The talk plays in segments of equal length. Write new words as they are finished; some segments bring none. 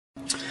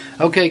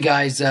Okay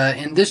guys,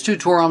 in this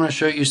tutorial I'm going to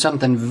show you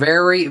something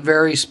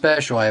very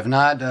special. I have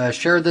not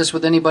shared this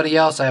with anybody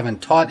else. I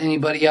haven't taught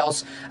anybody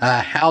else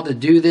how to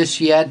do this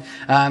yet.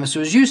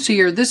 So as you see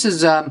here, this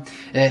is an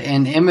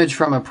image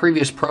from a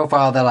previous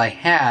profile that I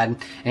had,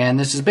 and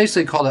this is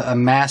basically called a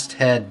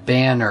masthead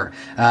banner.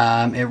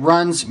 It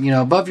runs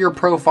above your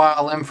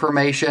profile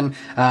information,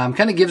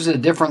 kind of gives it a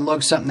different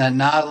look, something that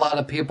not a lot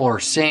of people are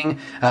seeing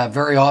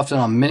very often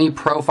on many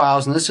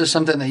profiles, and this is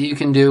something that you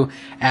can do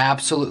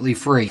absolutely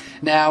free.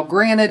 Now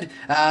granted,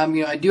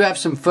 I do have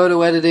some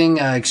photo editing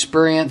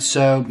experience,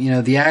 so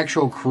the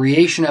actual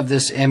creation of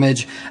this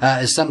image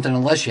is something,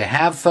 unless you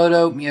have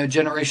photo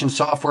generation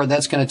software,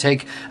 that's going to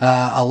take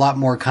a lot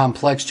more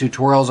complex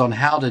tutorials on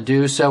how to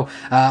do. So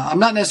I'm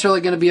not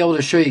necessarily going to be able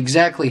to show you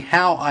exactly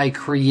how I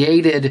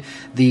created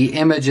the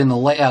image and the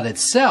layout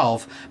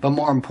itself, but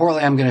more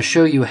importantly, I'm going to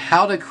show you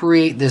how to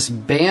create this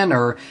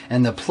banner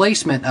and the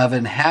placement of it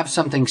and have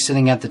something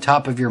sitting at the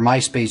top of your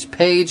MySpace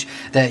page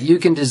that you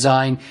can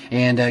design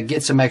and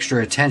get some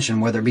extra attention,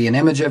 whether it be an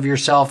image of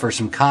yourself or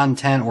some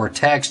content or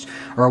text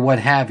or what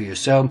have you.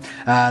 So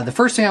the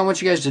first thing I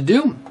want you guys to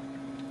do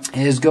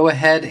is go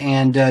ahead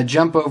and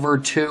jump over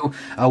to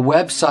a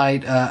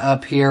website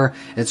up here.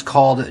 It's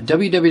called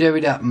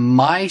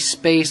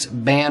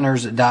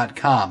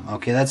www.myspacebanners.com.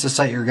 Okay, that's the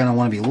site you're going to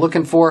want to be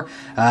looking for.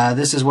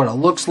 This is what it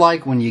looks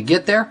like when you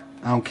get there.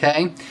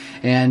 Okay,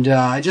 and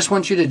I just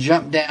want you to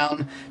jump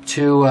down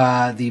to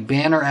the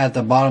banner at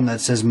the bottom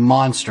that says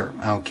Monster,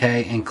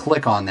 okay, and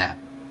click on that.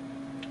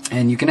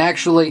 And you can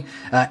actually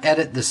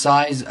edit the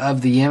size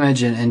of the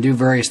image and do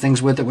various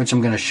things with it, which I'm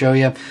going to show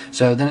you.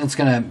 So then it's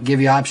going to give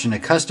you the option to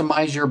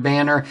customize your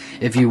banner.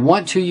 If you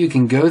want to, you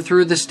can go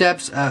through the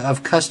steps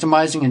of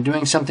customizing and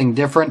doing something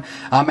different.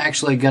 I'm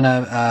actually going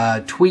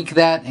to tweak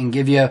that and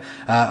give you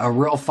a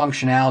real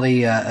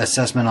functionality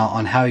assessment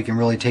on how you can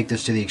really take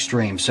this to the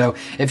extreme. So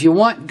if you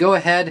want, go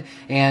ahead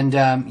and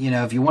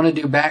if you want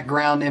to do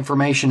background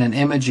information and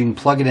image, you can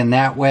plug it in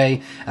that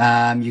way.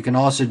 You can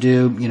also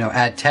do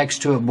add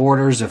text to it,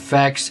 borders,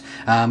 effects,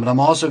 but I'm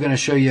also going to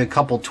show you a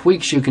couple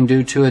tweaks you can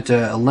do to it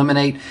to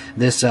eliminate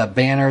this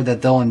banner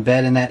that they'll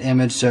embed in that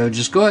image. So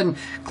just go ahead and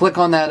click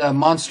on that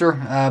monster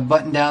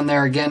button down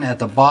there again at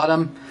the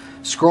bottom,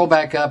 scroll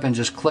back up and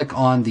just click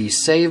on the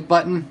save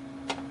button.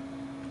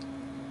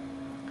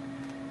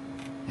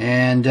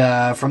 And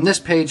from this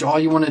page, all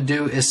you want to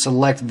do is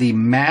select the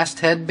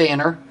masthead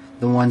banner,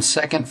 the one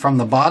second from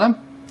the bottom,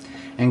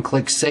 and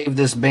click save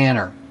this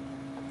banner.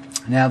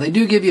 Now they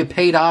do give you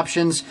paid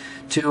options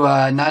to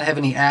not have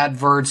any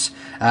adverts,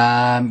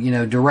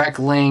 direct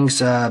links,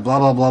 blah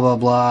blah blah blah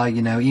blah,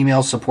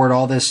 email support,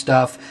 all this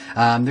stuff.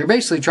 They're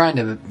basically trying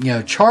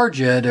to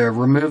charge you to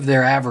remove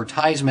their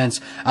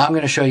advertisements. I'm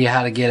going to show you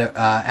how to get it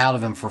out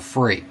of them for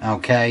free.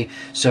 Okay,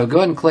 so go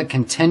ahead and click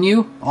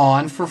continue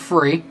on for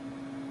free.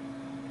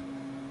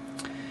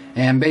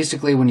 And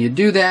basically when you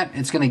do that,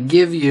 it's going to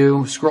give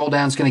you, scroll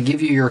down, it's going to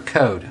give you your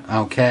code.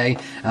 Okay,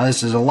 now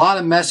this is a lot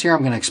of mess here.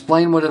 I'm going to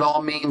explain what it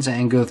all means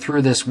and go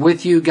through this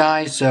with you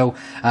guys. So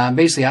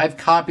basically I've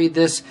copied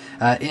this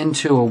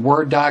into a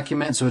Word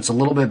document, so it's a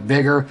little bit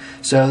bigger.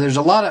 So there's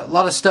a lot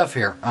of stuff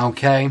here.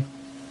 Okay,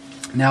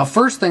 now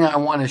first thing I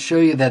want to show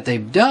you that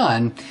they've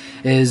done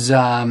is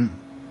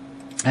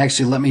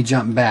actually, let me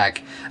jump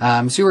back.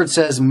 See where it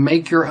says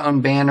make your own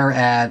banner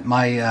at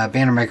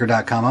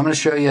mybannermaker.com. I'm going to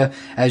show you,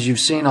 as you've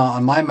seen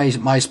on my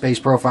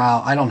MySpace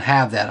profile, I don't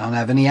have that. I don't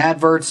have any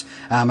adverts.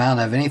 I don't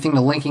have anything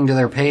to linking to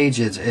their page.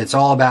 It's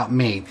all about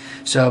me.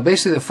 So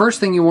basically the first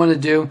thing you want to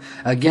do,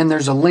 again,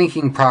 there's a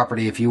linking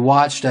property. If you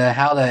watched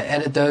how to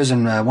edit those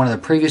in one of the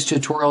previous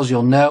tutorials,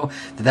 you'll know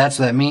that that's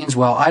what that means.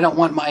 Well, I don't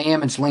want my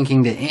image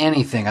linking to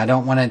anything. I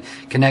don't want it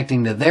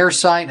connecting to their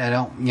site.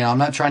 I'm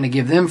not trying to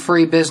give them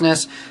free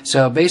business.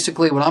 So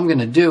basically what I'm going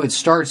to do, it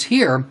starts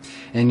here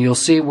and you'll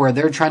see where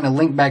they're trying to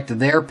link back to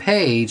their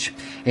page,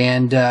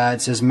 and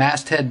it says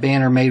masthead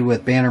banner made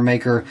with Banner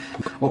Maker.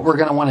 What we're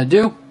going to want to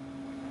do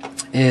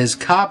is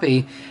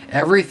copy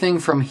everything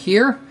from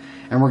here,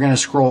 and we're going to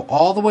scroll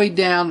all the way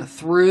down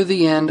through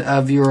the end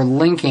of your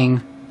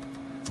linking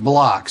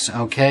blocks.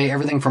 Okay,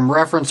 everything from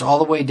reference all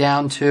the way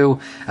down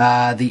to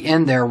the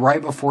end there,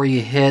 right before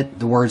you hit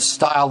the word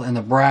style in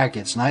the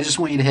brackets. And I just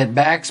want you to hit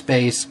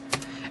backspace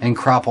and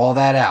crop all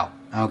that out.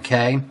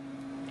 Okay,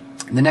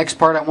 the next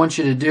part I want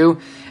you to do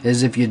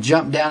is, if you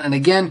jump down, and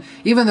again,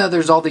 even though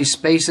there's all these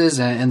spaces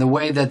and the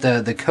way that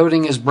the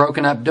coding is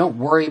broken up, don't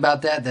worry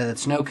about that.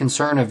 That's no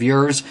concern of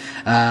yours.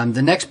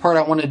 The next part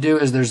I want to do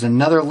is, there's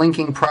another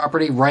linking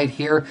property right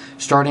here,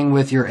 starting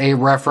with your A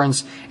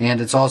reference, and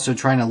it's also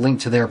trying to link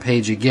to their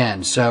page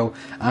again. So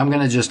I'm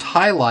going to just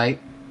highlight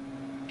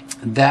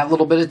that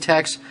little bit of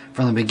text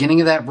from the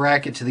beginning of that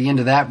bracket to the end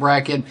of that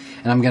bracket,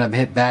 and I'm going to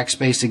hit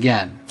backspace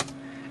again,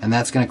 and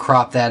that's going to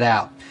crop that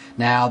out.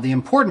 Now, the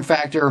important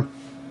factor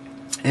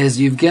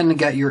is you've again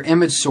got your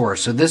image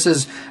source. So this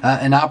is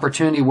an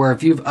opportunity where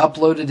if you've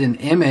uploaded an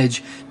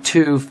image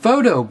to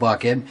Photo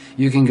Bucket,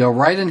 you can go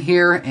right in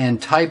here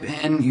and type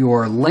in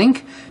your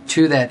link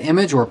to that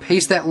image or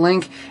paste that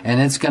link,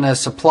 and it's going to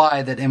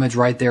supply that image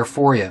right there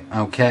for you.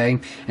 Okay,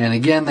 and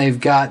again, they've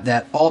got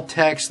that alt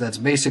text that's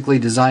basically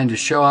designed to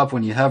show up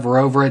when you hover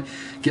over it,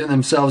 giving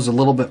themselves a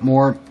little bit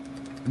more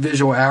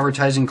visual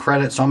advertising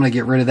credit. So I'm going to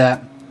get rid of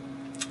that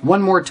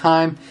one more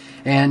time.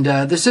 And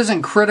this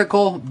isn't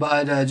critical,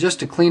 but just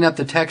to clean up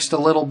the text a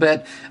little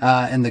bit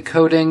and the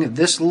coding,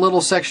 this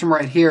little section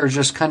right here is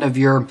just kind of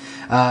your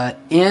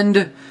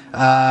end,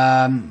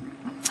 how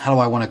do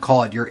I want to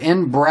call it, your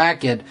end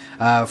bracket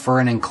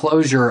for an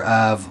enclosure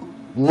of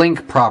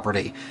link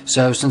property.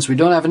 So since we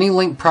don't have any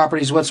link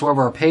properties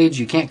whatsoever on our page,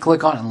 you can't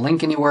click on it and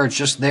link anywhere. It's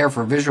just there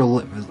for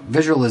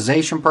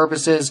visualization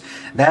purposes.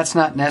 That's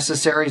not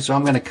necessary, so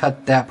I'm going to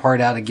cut that part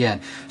out again.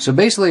 So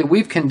basically,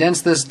 we've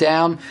condensed this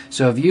down,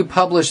 so if you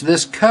publish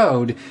this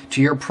code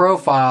to your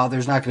profile,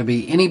 there's not going to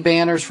be any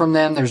banners from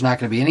them, there's not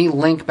going to be any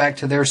link back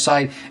to their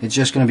site. It's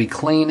just going to be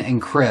clean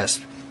and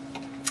crisp.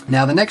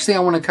 Now, the next thing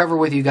I want to cover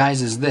with you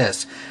guys is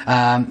this.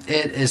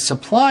 It is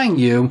supplying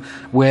you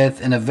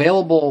with an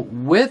available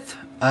width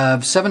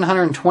of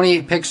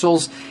 728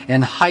 pixels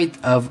and height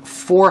of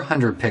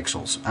 400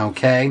 pixels.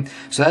 Okay,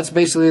 so that's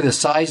basically the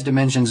size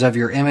dimensions of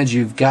your image.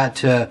 You've got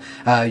to,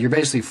 you're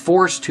basically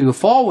forced to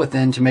fall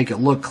within to make it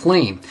look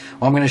clean.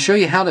 Well, I'm going to show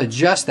you how to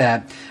adjust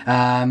that.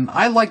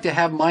 I like to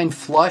have mine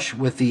flush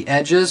with the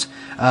edges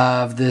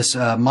of this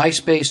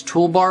MySpace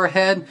toolbar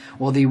head.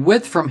 Well, the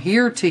width from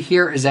here to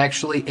here is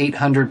actually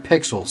 800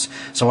 pixels.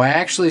 So I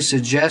actually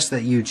suggest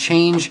that you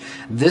change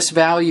this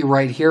value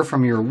right here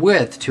from your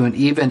width to an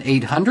even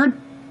 800.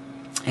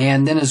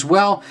 And then as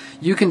well,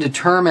 you can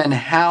determine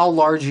how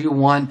large you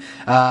want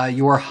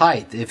your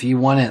height. If you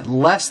want it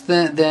less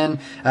than the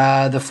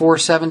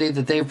 470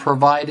 that they've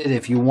provided,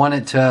 if you want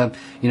it to,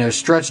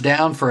 stretch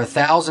down for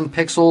 1,000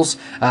 pixels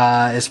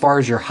as far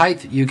as your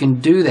height, you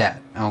can do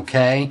that.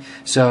 Okay,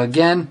 so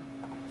again,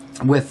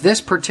 with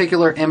this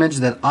particular image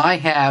that I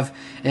have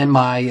in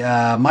my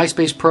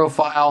MySpace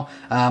profile,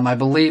 I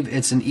believe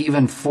it's an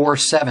even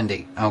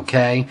 470.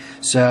 Okay,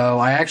 so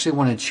I actually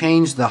want to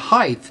change the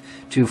height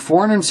to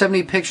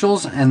 470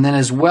 pixels, and then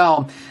as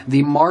well,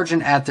 the margin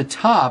at the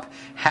top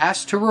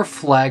has to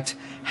reflect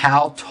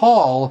how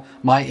tall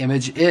my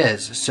image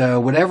is. So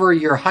whatever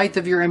your height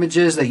of your image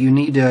is that you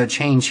need to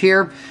change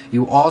here,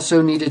 you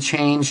also need to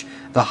change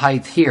the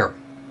height here.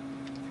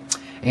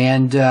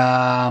 And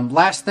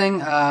last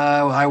thing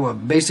I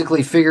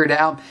basically figured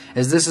out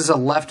is this is a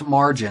left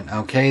margin.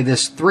 Okay,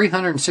 this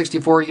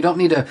 364. You don't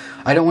need to.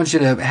 I don't want you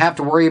to have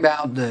to worry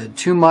about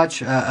too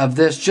much of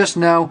this. Just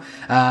know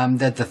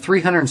that the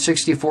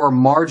 364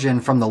 margin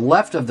from the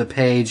left of the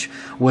page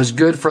was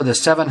good for the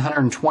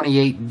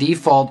 728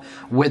 default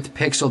width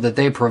pixel that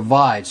they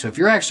provide. So if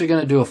you're actually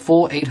going to do a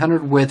full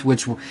 800 width,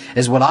 which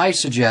is what I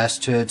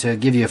suggest to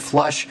give you a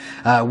flush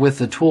with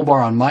the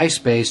toolbar on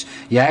MySpace,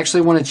 you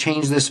actually want to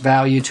change this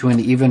value to an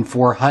even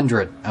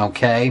 400.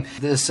 Okay,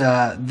 this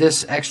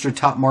extra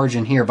top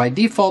margin here, by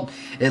default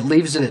it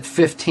leaves it at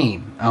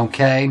 15.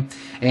 Okay,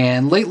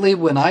 and lately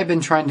when I've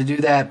been trying to do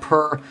that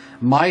per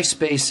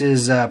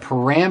MySpace's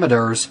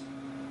parameters,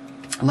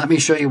 let me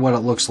show you what it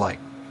looks like.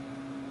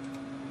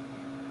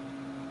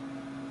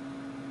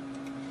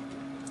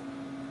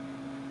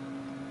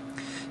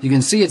 You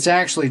can see it's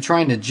actually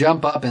trying to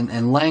jump up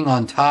and laying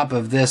on top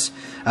of this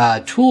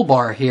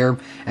toolbar here,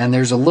 and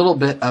there's a little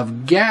bit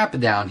of gap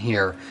down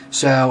here.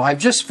 So I've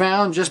just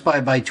found, just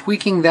by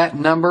tweaking that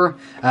number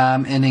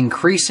and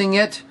increasing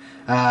it,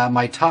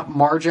 my top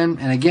margin,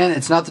 and again,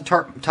 it's not the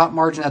top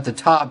margin at the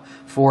top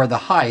for the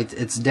height,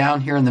 it's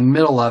down here in the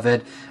middle of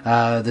it.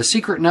 The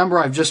secret number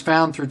I've just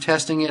found through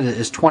testing it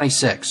is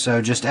 26,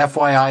 so just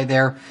FYI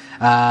there.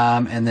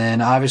 And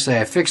then obviously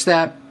I fixed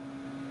that.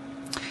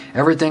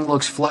 Everything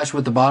looks flush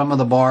with the bottom of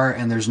the bar,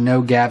 and there's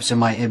no gaps in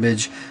my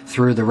image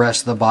through the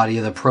rest of the body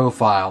of the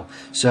profile.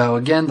 So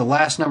again, the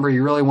last number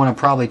you really want to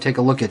probably take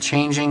a look at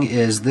changing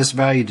is this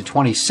value to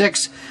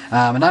 26.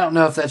 And I don't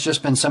know if that's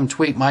just been some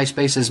tweak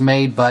MySpace has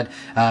made, but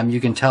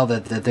you can tell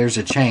that there's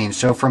a change.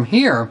 So from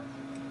here,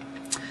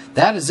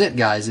 that is it,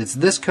 guys. It's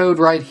this code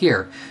right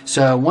here.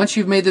 So once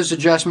you've made those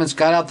adjustments,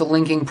 got out the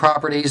linking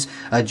properties,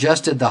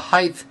 adjusted the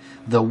height,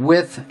 the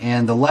width,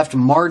 and the left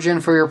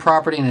margin for your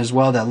property, and as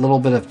well that little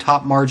bit of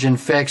top margin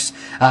fix,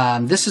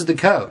 this is the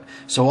code.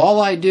 So all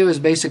I do is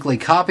basically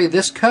copy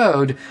this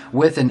code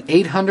with an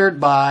 800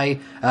 by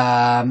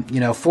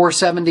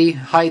 470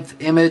 height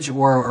image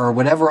or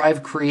whatever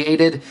I've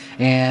created,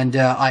 and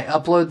I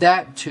upload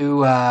that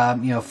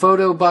to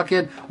Photo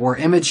Bucket, or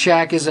Image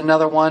Shack is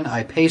another one.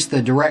 I paste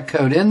the direct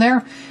code in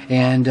there,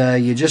 and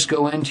you just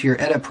go into your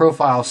edit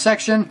profile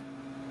section.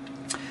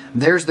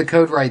 There's the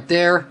code right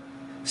there.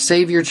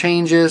 Save your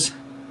changes,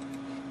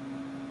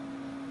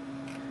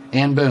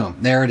 and boom,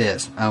 there it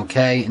is.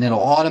 Okay, and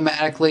it'll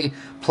automatically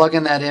plug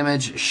in that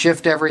image,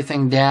 shift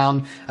everything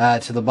down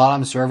to the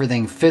bottom so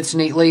everything fits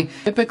neatly.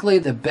 Typically,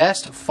 the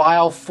best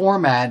file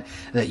format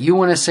that you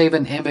want to save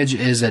an image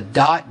is a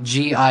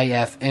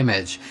 .gif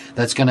image.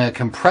 That's going to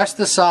compress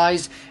the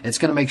size. It's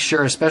going to make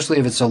sure, especially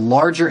if it's a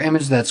larger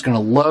image, that's going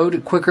to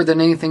load quicker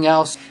than anything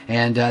else.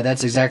 And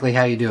that's exactly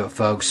how you do it,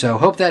 folks. So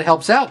hope that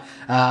helps out.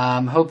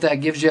 Hope that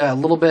gives you a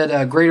little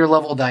bit greater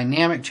level of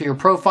dynamic to your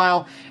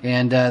profile.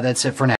 And that's it for now.